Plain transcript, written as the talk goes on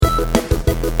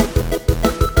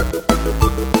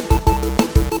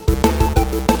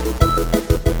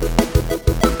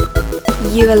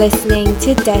You are listening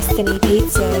to Destiny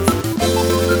Pizzas.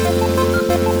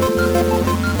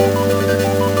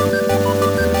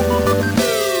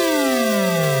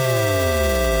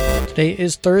 Today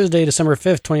is Thursday, December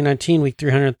 5th, 2019, week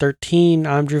 313.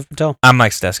 I'm Drew Patel. I'm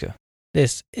Mike Steska.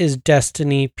 This is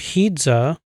Destiny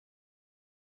Pizza.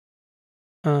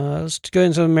 Let's go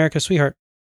into America's Sweetheart.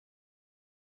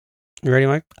 You ready,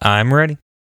 Mike? I'm ready.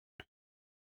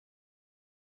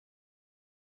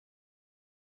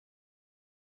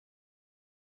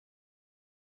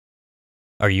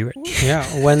 Are you ready? Yeah,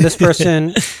 when this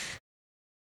person...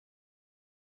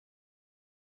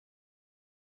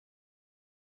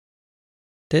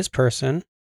 This person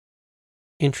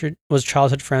was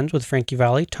childhood friends with Frankie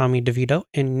Valli, Tommy DeVito,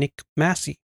 and Nick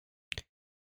Massey,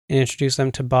 and introduced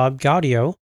them to Bob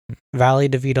Gaudio. Valli,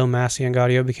 DeVito, Massey, and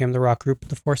Gaudio became the rock group of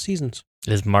the Four Seasons.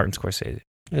 It is Martin Scorsese.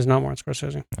 It is not Martin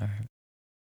Scorsese. All right.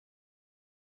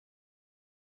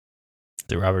 Is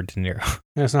it Robert De Niro?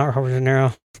 It's not Robert De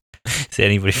Niro. Is it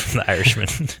anybody from The Irishman?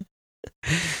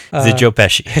 Is it Joe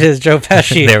Pesci? It is Joe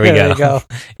Pesci. There we go.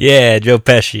 Yeah, Joe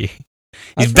Pesci.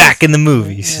 He's back in the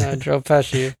movies. Yeah, Joe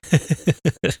Pesci.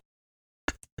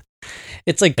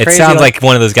 It's like crazy. It sounds like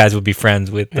one of those guys would be friends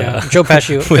with Joe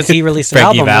Pesci because he released an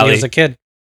Frankie album Valli. when he was a kid.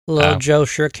 Little Joe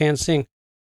sure can sing.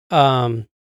 Yeah,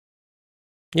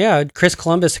 Chris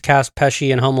Columbus cast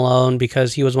Pesci in Home Alone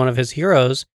because he was one of his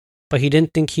heroes, but he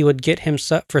didn't think he would get him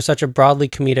for such a broadly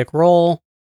comedic role.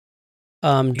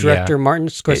 Director Martin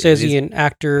Scorsese and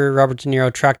actor Robert De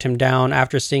Niro tracked him down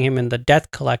after seeing him in The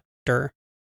Death Collector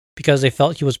because they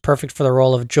felt he was perfect for the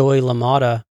role of Joey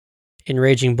LaMotta in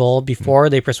Raging Bull. Before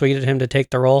they persuaded him to take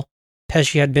the role,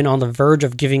 Pesci had been on the verge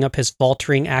of giving up his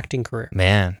faltering acting career.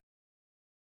 Man.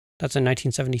 That's in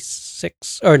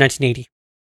 1976 or 1980.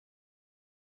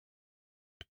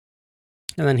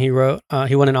 And then he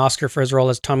won an Oscar for his role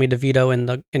as Tommy DeVito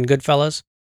in Goodfellas.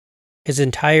 His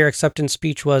entire acceptance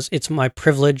speech was, "It's my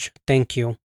privilege, thank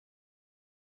you."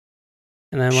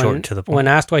 And then when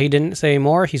asked why he didn't say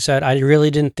more, he said, "I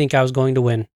really didn't think I was going to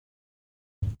win."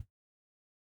 But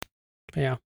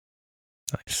yeah.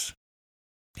 Nice.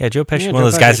 Yeah, Joe Pesci, one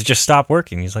of those guys that just stopped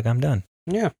working. He's like, I'm done.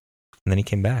 Yeah. And then he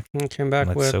came back. He came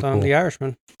back with so cool. The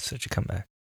Irishman. Such a comeback.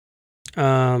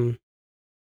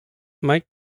 Mike?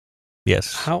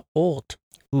 Yes. How old?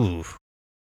 Ooh.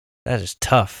 That is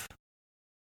tough.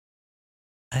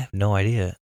 I have no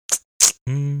idea.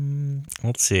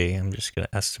 Let's see. I'm just going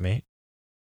to estimate.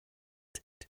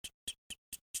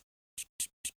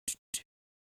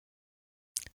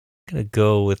 I'm going to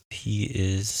go with he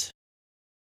is...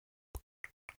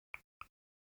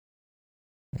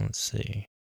 Let's see.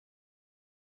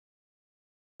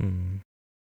 I'm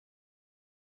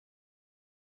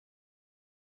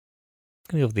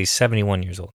going to go with he's 71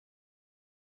 years old.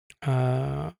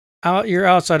 You're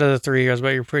outside of the 3 years, but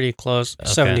you're pretty close. Okay.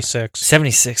 76.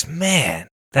 76, man.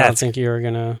 I don't think you were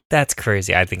going to... That's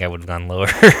crazy. I think I would have gone lower.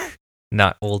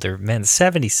 Not older. Man,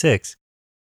 76.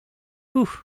 Whew.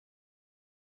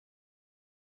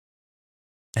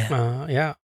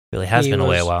 Yeah. Really has been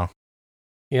away a while.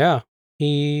 Yeah.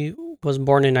 He was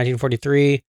born in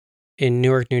 1943 in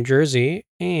Newark, New Jersey.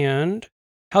 And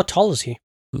how tall is he?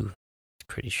 Ooh,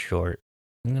 pretty short.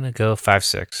 I'm going to go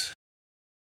 5'6".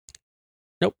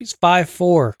 Nope, he's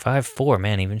 5'4". 5'4",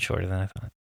 man, even shorter than I thought.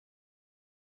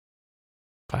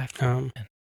 5'4".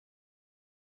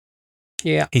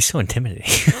 Yeah. He's so intimidating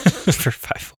for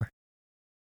 5'4".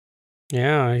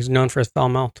 Yeah, he's known for his foul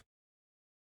mouth.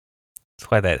 That's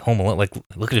why that Home Alone, like,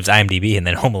 look at his IMDb and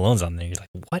then Home Alone's on there. You're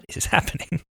like, what is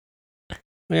happening?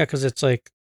 Yeah, because it's like,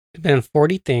 he's been in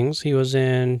 40 things. He was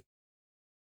in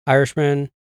Irishman.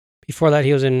 Before that,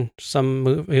 he was in some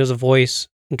movie. He was a voice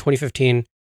in 2015.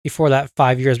 Before that,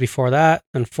 5 years before that,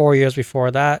 and 4 years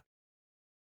before that,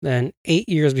 then 8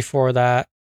 years before that,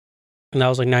 and that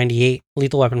was like 98,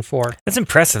 Lethal Weapon 4. That's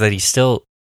impressive that he's still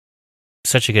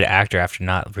such a good actor after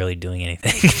not really doing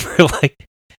anything for like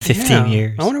 15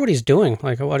 years. I wonder what he's doing,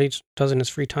 like what he does in his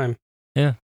free time.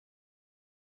 Yeah.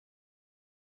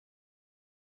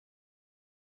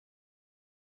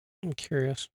 I'm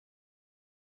curious.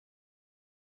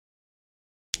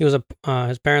 He was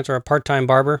his parents were a part-time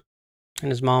barber. And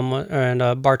his mom was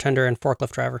a bartender and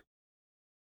forklift driver.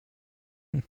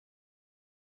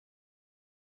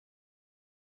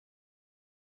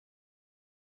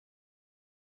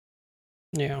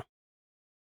 Yeah.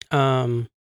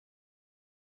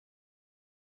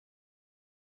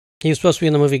 He was supposed to be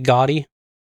in the movie Gotti.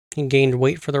 He gained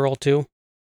weight for the role too.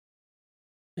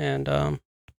 And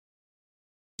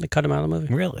they cut him out of the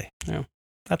movie. Really? Yeah.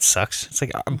 That sucks. It's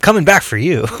like, I'm coming back for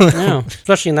you. Yeah,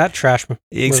 especially in that trash movie.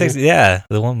 Exactly. Yeah,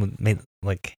 the one with made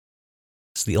like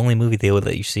It's the only movie they would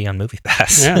let you see on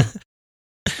MoviePass.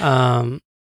 Yeah.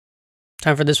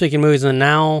 Time for This Week in Movies and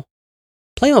Now.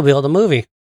 Playmobil, the movie.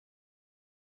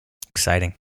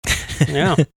 Exciting.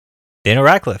 Yeah. Daniel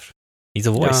Radcliffe. He's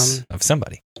a voice of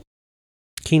somebody.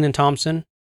 Kenan Thompson.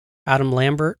 Adam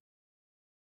Lambert.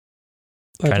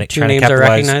 Trying two names are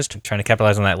recognized. Trying to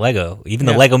capitalize on that Lego. Even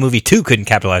the Lego Movie 2 couldn't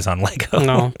capitalize on Lego.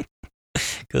 No.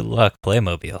 Good luck,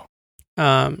 Playmobil.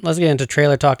 Let's get into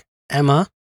trailer talk. Emma.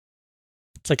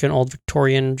 It's like an old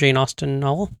Victorian Jane Austen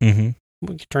novel. Mm-hmm.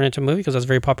 We can turn it into a movie because that's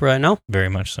very popular right now. Very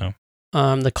much so.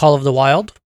 The Call of the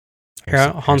Wild.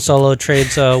 Han Solo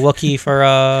trades a Wookiee for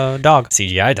a dog.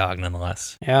 CGI dog,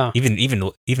 nonetheless. Yeah.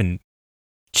 Even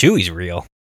Chewie's real.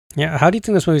 Yeah. How do you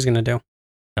think this movie's going to do?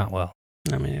 Not well.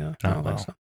 I mean, I don't well.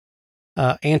 think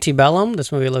so. Antebellum.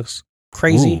 This movie looks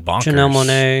crazy. Ooh, bonkers. Janelle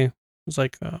Monáe. It's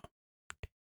like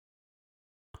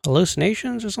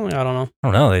hallucinations or something. I don't know. I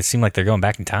don't know. They seem like they're going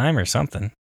back in time or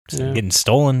something. Getting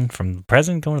stolen from the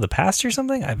present, going to the past or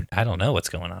something. I don't know what's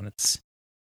going on. It's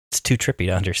too trippy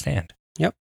to understand.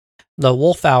 Yep. The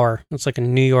Wolf Hour. It's like a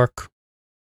New York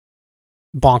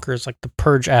bonkers, like the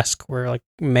Purge-esque, where like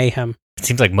mayhem. It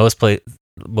seems like most of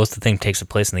the thing takes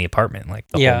place in the apartment, like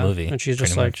the whole movie. And she's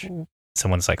just like,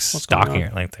 someone's like stalking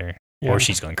her, like or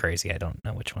she's going crazy. I don't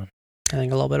know which one. I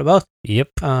think a little bit of both. Yep.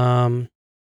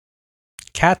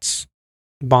 Cats,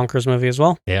 bonkers movie as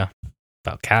well. Yeah,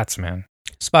 about cats, man.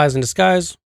 Spies in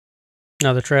Disguise,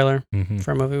 another trailer Mm-hmm.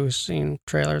 for a movie we've seen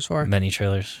trailers for. Many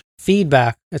trailers.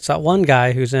 Feedback. It's that one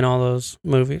guy who's in all those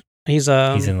movies. He's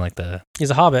in he's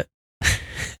a hobbit,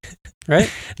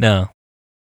 right? No.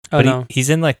 Oh, but no. He's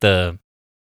in like the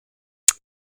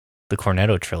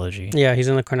Cornetto trilogy. Yeah, he's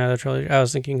in the Cornetto trilogy. I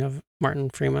was thinking of Martin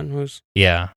Freeman, who's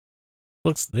they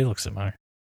look similar.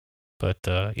 But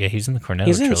yeah, he's in the Cornetto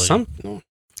he's trilogy. in some.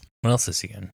 What else is he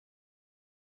in?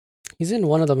 He's in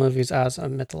one of the movies as a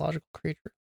mythological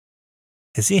creature.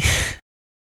 Is he? I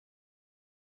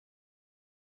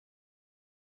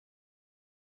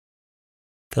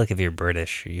feel like if you're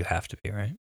British, you have to be,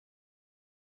 right?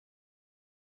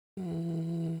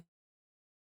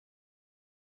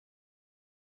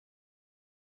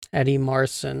 Eddie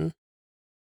Marsan.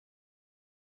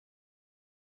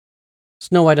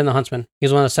 Snow White and the Huntsman.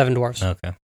 He's one of the Seven Dwarfs.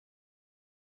 Okay.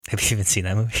 Have you even seen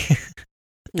that movie?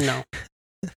 No.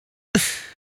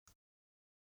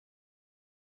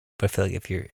 But I feel like if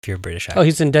you're a British actor. Oh,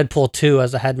 he's in Deadpool 2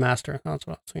 as the headmaster. That's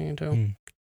what I was thinking too.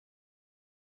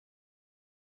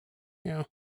 Yeah.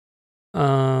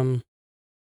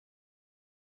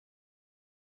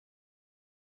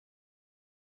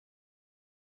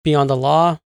 Beyond the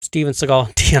Law, Steven Seagal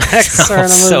and DMX are in a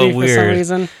movie so for weird. some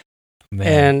reason. Man.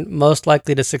 And Most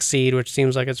Likely to Succeed, which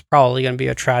seems like it's probably going to be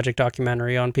a tragic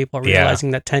documentary on people realizing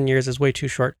that 10 years is way too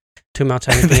short to amount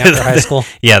to anything after high school.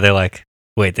 Yeah, they're like,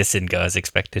 wait, this didn't go as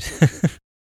expected.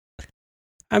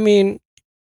 I mean,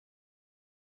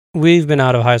 we've been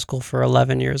out of high school for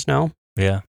 11 years now.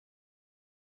 Yeah.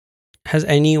 Has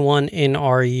anyone in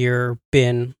our year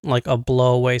been like a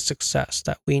blow-away success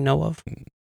that we know of?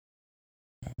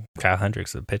 Kyle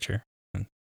Hendricks, the pitcher.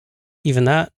 Even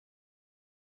that?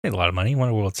 Made a lot of money. He won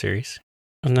a World Series.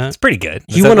 And that? It's pretty good.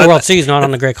 He won a World Series, not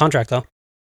on a great contract, though.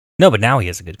 No, but now he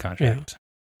has a good contract. Yeah.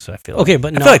 So I feel okay, like,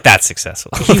 but I feel like that's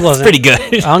successful. He wasn't. Pretty good.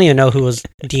 I don't even know who was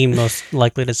deemed most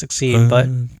likely to succeed, but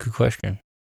good question.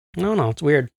 No, it's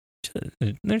weird.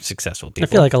 They're successful people.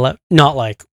 I feel like not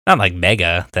like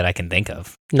mega that I can think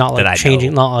of. Not like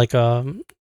changing. Not like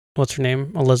what's her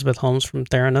name? Elizabeth Holmes from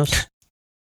Theranos.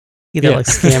 Either like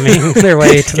scamming their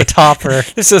way to the top, or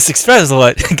they're so successful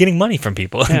at getting money from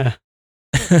people. Yeah.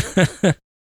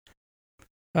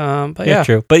 But yeah,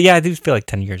 true. But yeah, I do feel like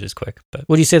 10 years is quick. But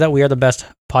would you say that we are the best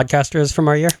podcasters from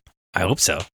our year? I hope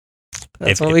so.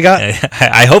 That's what we got.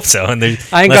 I hope so. And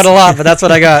I ain't got a lot, but that's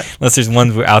what I got. Unless there's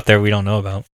ones out there we don't know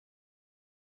about.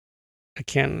 I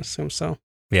can't assume so.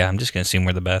 Yeah, I'm just gonna assume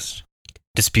we're the best.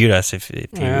 Dispute us if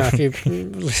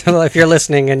if you're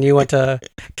listening and you went to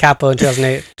Capo in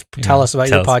 2008, tell us about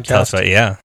your podcast. Tell us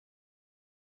about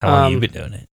how long you've been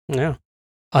doing it. Yeah.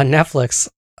 On Netflix,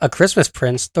 A Christmas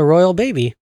Prince, The Royal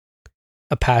Baby,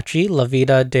 Apache, La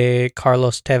Vida de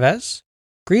Carlos Tevez,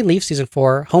 Greenleaf Season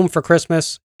 4, Home for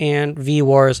Christmas, and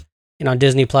V-Wars, and on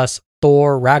Disney Plus,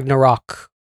 Thor Ragnarok.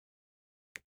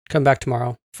 Come back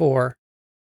tomorrow for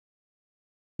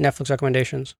Netflix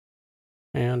recommendations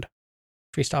and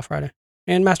Freestyle Friday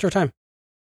and Master of Time.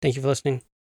 Thank you for listening.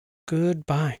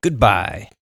 Goodbye. Goodbye.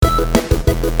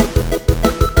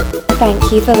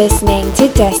 Thank you for listening to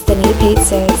Destiny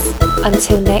Pizzas.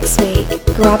 Until next week,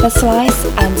 grab a slice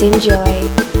and enjoy.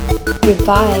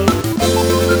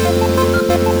 Goodbye.